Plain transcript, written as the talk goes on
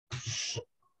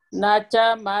न च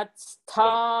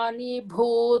मत्स्थानि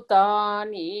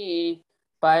भूतानि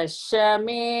पश्य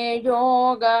मे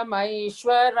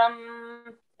योगमैश्वरम्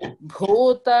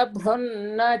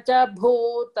भूतभृन्न च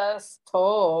भूतस्थो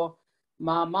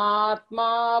ममात्मा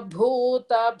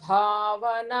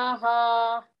भूतभावनः.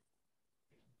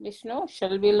 Vishnu,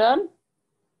 shall we learn?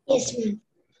 Yes, ma'am.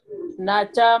 न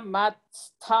च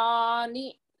मत्स्थानि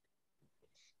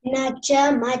न च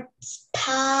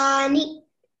मत्स्थानि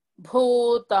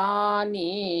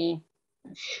भूतानि.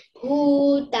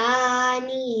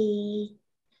 भूतानि.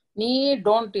 Ni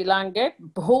don't elongate.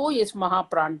 Bhu is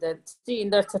Mahapran. See, in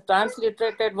the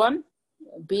transliterated one,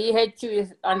 BH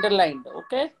is underlined.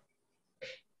 Okay.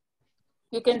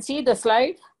 You can see the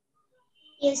slide.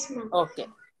 Yes, ma'am. Okay.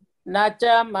 न च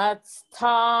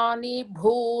मत्स्थानि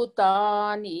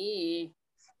भूतानि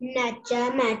न च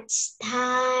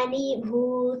मत्स्थानि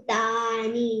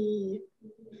भूतानि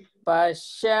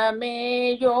पश्य मे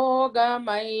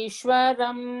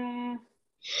योगमैश्वरम्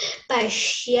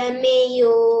पश्य मे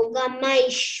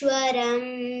योगमैश्वरम्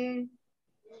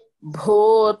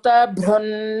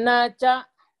भूतभृन्न च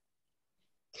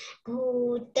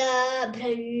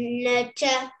भूतभृन्न च.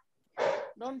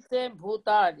 Don't say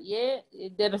bhuta. Ye,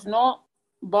 there is no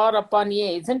bar upon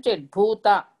ye, isn't it?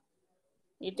 Bhuta.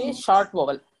 It is short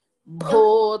vowel.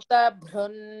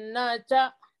 Bhutabhrunna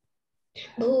cha.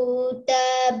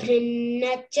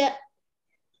 भूतभृन्न च.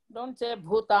 Don't say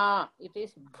bhuta. It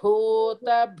is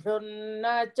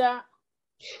bhutabhrunna cha.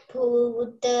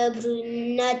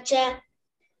 भूतभृन्न च.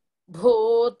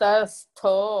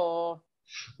 Bhutastho.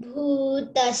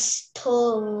 भूतस्थो.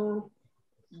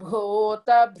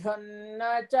 भूतभृन्न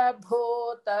च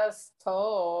भूतस्थो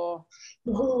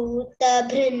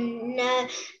भूतभृन्न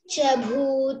च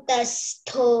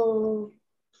भूतस्थो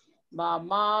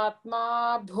ममात्मा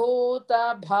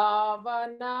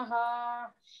भूतभावनः.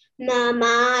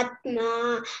 ममात्मा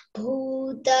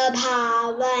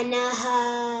भूतभावनः.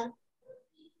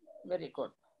 Very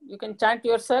good. You can chant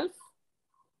yourself.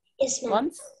 Yes, ma'am.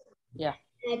 Once. Yeah.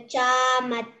 न च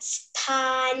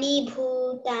मत्स्थानि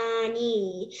भूतानि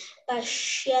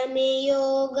पश्य मे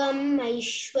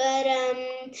योगमैश्वरम्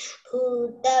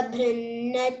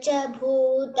भूतभृन्न च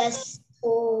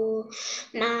भूतस्थो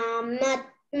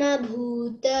मामात्मा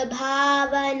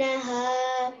भूतभावनः.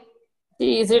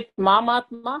 See, is it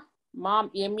mamatma?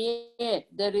 Mam, M-A.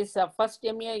 There is a first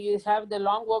M-A. You have the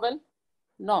long vowel?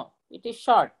 No, it is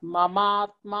short.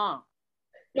 Mamatma.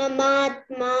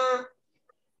 ममात्मा.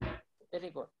 Very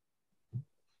good.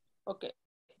 Okay.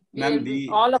 Ma'am,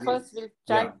 all of us will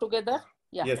chant together.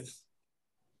 Yeah. Yes.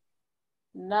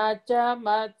 न च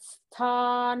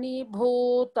मत्स्थानि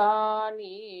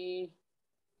भूतानि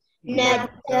न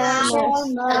च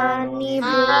मत्स्थानि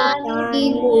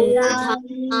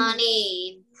भूतानि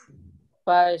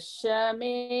पश्य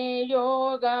मे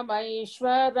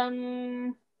योगमैश्वरम्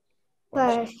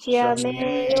पश्य मे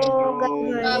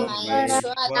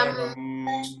योगमैश्वरम्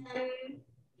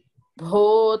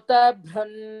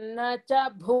भूतभृन्न च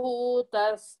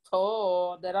भूतस्थो.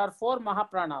 There are 4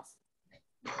 Mahapranas.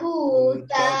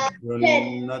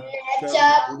 भूतभृन्न च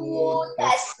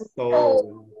भूतस्थो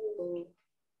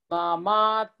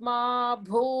ममात्मा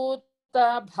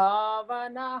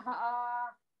भूतभावनः.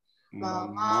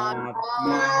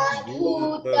 ममात्मा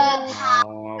भूतभावनः.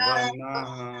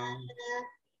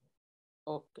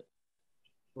 Okay.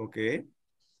 Okay.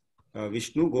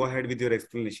 Vishnu, go ahead with your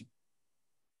explanation.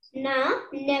 Na,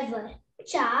 never.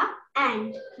 Cha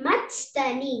and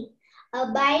Matstani,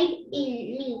 abide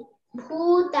in me.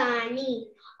 Bhutani,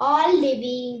 all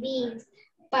living beings.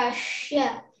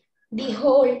 Pashya,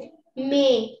 behold.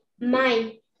 Me,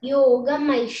 mine. Yogam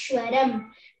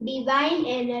Aishwaram, divine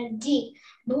energy.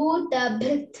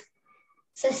 Bhutabhrit,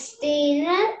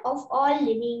 sustainer of all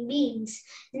living beings.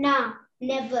 Na,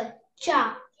 never.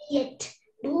 Cha, yet.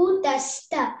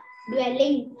 Bhutastha,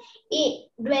 dwelling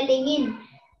in.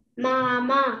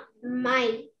 Mama,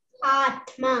 my.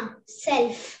 Atma,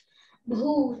 self.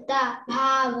 Bhuta,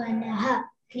 Bhavanaha,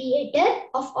 creator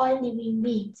of all living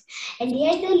beings. And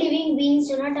yet the living beings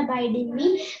do not abide in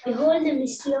me. Behold the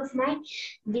mystery of my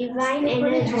divine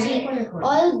energy.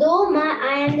 Although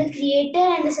I am the creator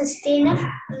and the sustainer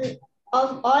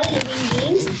of all living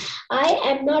beings, I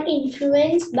am not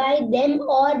influenced by them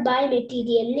or by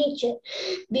material nature.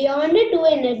 Beyond the two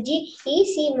energy,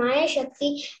 is Maya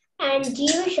Shakti, and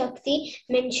Jiva Shakti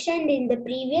mentioned in the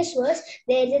previous verse,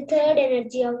 there is a third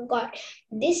energy of God.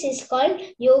 This is called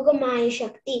Yogamaya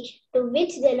Shakti, to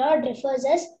which the Lord refers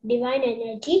as divine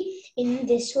energy in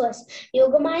this verse.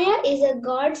 Yogamaya is a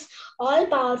God's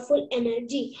all-powerful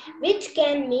energy, which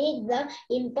can make the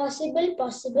impossible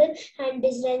possible and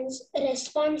is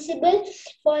responsible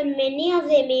for many of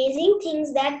the amazing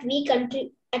things that we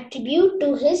attribute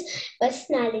to his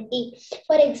personality.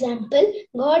 For example,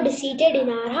 God is seated in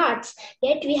our hearts,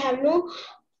 yet we have no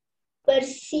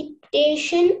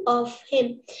perception of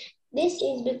him. This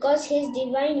is because his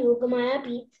divine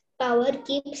Yogamaya power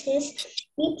keeps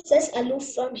us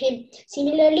aloof from him.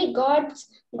 Similarly, God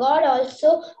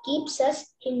also keeps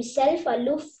us himself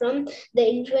aloof from the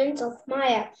influence of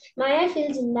Maya. Maya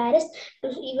feels embarrassed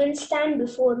to even stand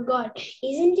before God.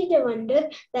 Isn't it a wonder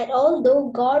that although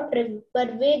God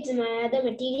pervades Maya, the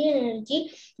material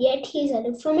energy, yet he is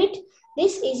aloof from it?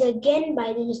 This is again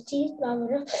by the mysterious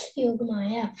power of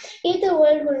Yogamaya. If the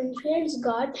world would influence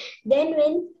God, then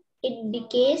when it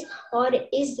decays or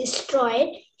is destroyed,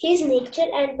 his nature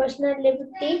and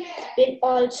personality will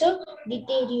also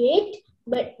deteriorate.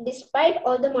 But despite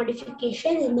all the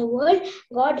modifications in the world,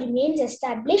 God remains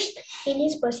established in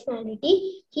his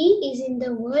personality. He is in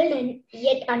the world and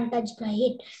yet untouched by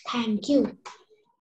it. Thank you.